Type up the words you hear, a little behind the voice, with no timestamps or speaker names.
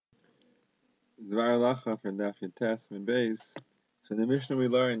Dvar Halacha for Daf Tes and Beis. So in the Mishnah we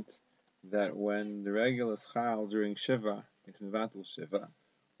learned that when the regel is chal during Shiva, it's mevatel Shiva.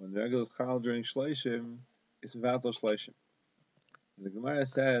 When the regel is chal during Shleishim, it's mevatel Shleishim. And the Gemara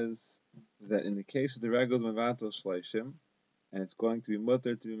says that in the case of the regel is mevatel Shleishim, and it's going to be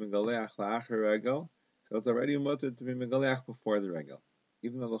mutter to be megaleach la'achar regel, so it's already mutter to be megaleach before the regel,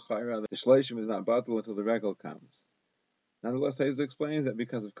 even though the Shleishim is not batel until the regel comes. Nonetheless, Hayes explains that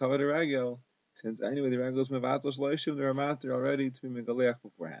because of kavod regel, since anyway the regel is mevatel shloishim, the matter already to be megaleach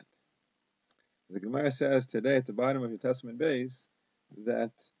beforehand. The Gemara says today at the bottom of your Testament base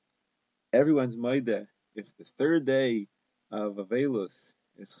that everyone's moed, if the third day of Avelus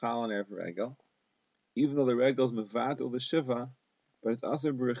is chal on erev regel, even though the regel is mevatel the shiva, but it's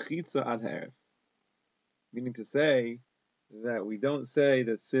also berechitza ad erev. Meaning to say that we don't say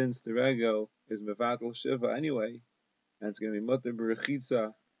that since the regel is mevatel shiva anyway, and it's going to be mutter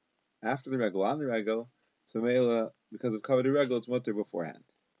berechitza after the regel, on the regel, so Mela, because of kavod regel, it's mutter beforehand.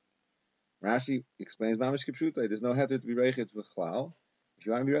 Rashi explains mamish kipshutai. There's no heter to be reichitz b'chlal. If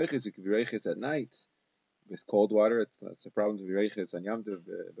you want to be reichitz, you can be reichitz at night with cold water. It's a problem to be reichitz on Yom Tov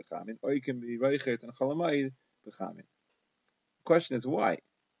b'chamin, or you can be reichitz on Chalamayid b'chamin. The question is why.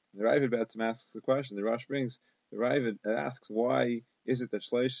 The Ravid Betzim asks the question. The Rosh brings the Ravid asks why is it that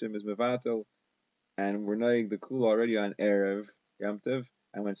Shleishim is mevatel and we're noying the kula already on erev Yom Tov.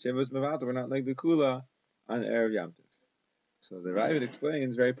 And when Shiva is mevatel, we're not like the kula on erev Yom Tov. So the Ravid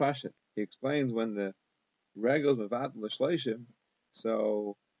explains very pashut. He explains when the regel is mevatel l'shleishim,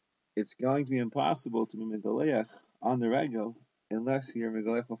 so it's going to be impossible to be megaleach on the regel unless you're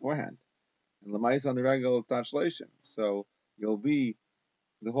megaleach beforehand. And l'mais on the regel it's not shleishim, so you'll be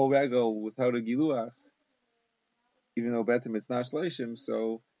the whole regel without a giluach, even though betim it's not shleishim.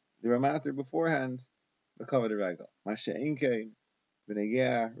 So the ramater beforehand the kavod regel. Masha inkein. When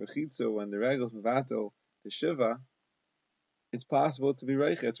the regel is mevatel the shiva, it's possible to be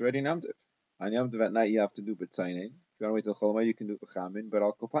reicha. It's already in Yom Tov. On Yom Tov at night you have to do b'tzayin. If you want to wait till Chol Hamoed, you can do b'chamin. But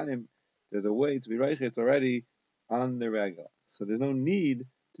al kopanim, there's a way to be reicha. It's already on the regel, so there's no need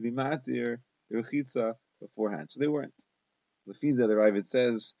to be matir the rechitza beforehand. So they weren't. Lefiza the Ravid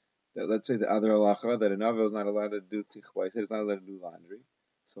says that let's say the other halacha that a novel is not allowed to do tichvah, he's not allowed to do laundry,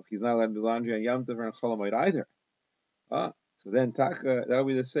 so he's not allowed to do laundry on Yom Tov or on Chol Hamoed either. So then taka, that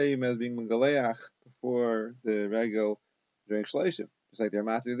would be the same as being megaleach before the regel during shleishim. Just like they're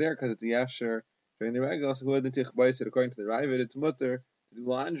matter there because it's a yasher during the regel. So who had the tichbaisid? According to the Ravid, it's mutter to do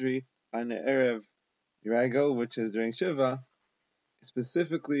laundry on the erev regel, which is during shiva.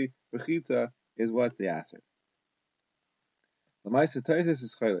 Specifically, rechitza is what they asked. L'maisa Taisus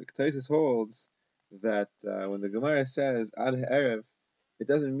is chaylik. Taisus holds that when the Gemara says ad erev, it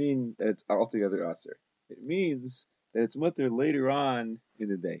doesn't mean that it's altogether aser. It means that it's mutter later on in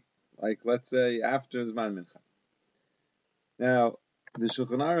the day, like let's say after Zman Mincha. Now, the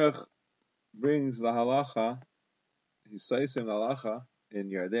Shulchan Aruch brings the halacha, he says in the halacha in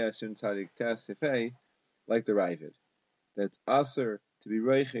Yardei Hashem Tzadik Tes Sefei, like the Ravid, that it's aser to be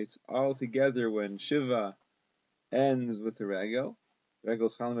reichetz all together when Shiva ends with the regel.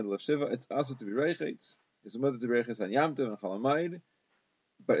 Regel's Chalamed Lo Shiva. It's aser to be reichetz. It's mutter to be reichetz on Yom Tov and Chol Hamoed,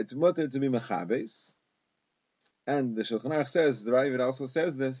 but it's mutter to be mechabes. And the Shulchan Aruch says, the Ravid also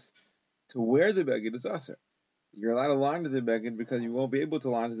says this, to wear the beged is aser. You're allowed to launder the beged because you won't be able to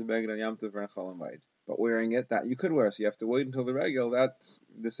launder the beged on Yom Tov and Chol Hamoed. But wearing it, that you could wear, so you have to wait until the regel. That's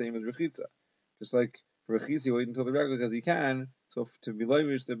the same as rechitza. Just like for rechitza, you wait until the regel because you can. So to be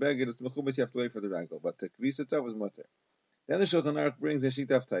lovish the beged is mechubas, you have to wait for the regel. But the kvis itself is mutter. Then the Shulchan Aruch brings a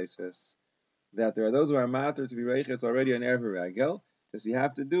shitaf taisvis that there are those who are matter to be reichetz already on erev regel, just you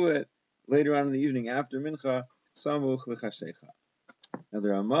have to do it later on in the evening after mincha. Samuch l'chashecha. Now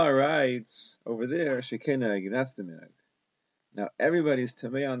the Ramah writes over there, shekeneg, that's the minhag. Now everybody's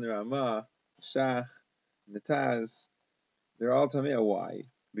tamei on the Ramah, Shach, Netaz, they're all tamei. Why?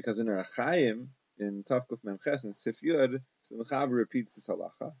 Because in Arachayim, in Tavkuf Memches and Sif Yud, so the Mechaber repeats this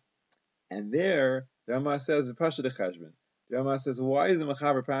halacha, and there the Ramah says the Pasha de Cheshbon. The Ramah says, why is the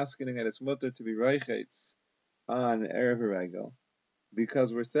Mechaber paskening that it's mutter to be reichetz on erev regel?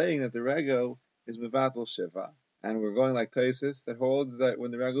 Because we're saying that the regel is mevatel shiva, and we're going like Taisus that holds that when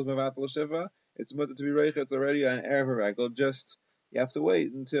the regel is mevatel shiva, it's mutter to be reichetz already on erev regel. Just you have to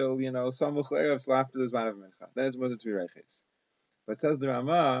wait until samuch erev till after the zman of mincha. Then it's mutter to be reichetz. But says the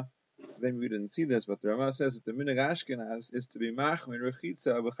Ramah, so then we didn't see this, but the Ramah says that the minhag Ashkenaz is to be machmir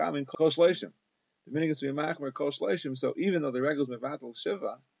rechitza b'chamin kol shleishim. The minhag is to be machmir kol shleishim. So even though the regel is mevatel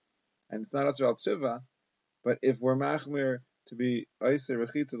shiva, and it's not aser al shiva, but if we're machmir to be Aiser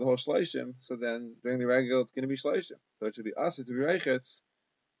Rechitza the whole Shleishim, so then during the regel it's going to be Shleishim. So it should be Aser to be Reichetz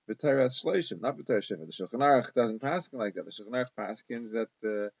b'teres shloshim, not b'teres shiva. The Shulchan Aruch doesn't paskin like that. The Shulchan Aruch paskins that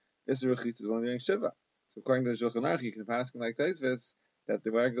the Isser Rechitza is only during shiva. So according to the Shulchan Aruch, you can paskin like Taisvis that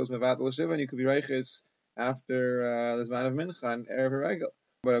the regel is mevatel shiva, and you could be reiches after this man of mincha and erev regel.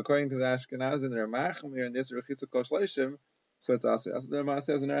 But according to the Ashkenazim, they're machmir and Isser Rechitza kol shloshim. So it's also the Rama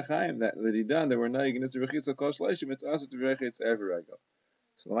says in Archaim that he done there were naig in Isser Rechitza kol shloshim. It's also to be reiches erev regel.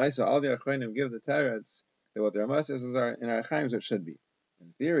 So all the Achronim give the teretz that what the Rama says is in Archaim, so it should be.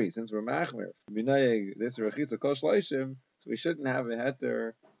 In theory, since we're machmir, b'nayeg this rechitza kol shloshim, so we shouldn't have a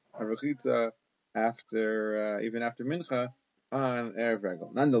heter, a rechitza after even after mincha on erev regel.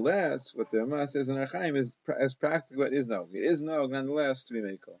 Nonetheless, what the Rama says in Archaim is as practically what is nog. It is nog nonetheless to be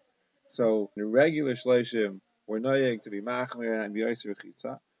mekel. So in regular shloshim, we're nayeg to be machmir and b'yoyser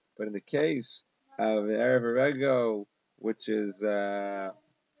rechitza, but in the case of erev regel, which is chal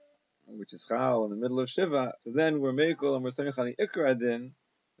in the middle of shiva, so then we're mekel and we're saying on the ikra din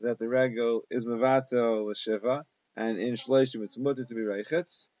that the regel is mevatel shiva, and in shloshim it's mutter to be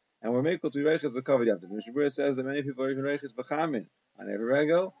reichetz, and we're mekel to be reichetz the kavod yavdim. The Mishabura says that many people are even reichetz b'chamin on every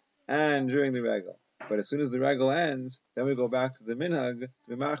regel and during the regel. But as soon as the regel ends, then we go back to the minhag to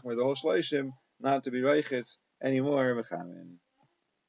be machmer the whole shloshim, not to be reichetz anymore b'chamin.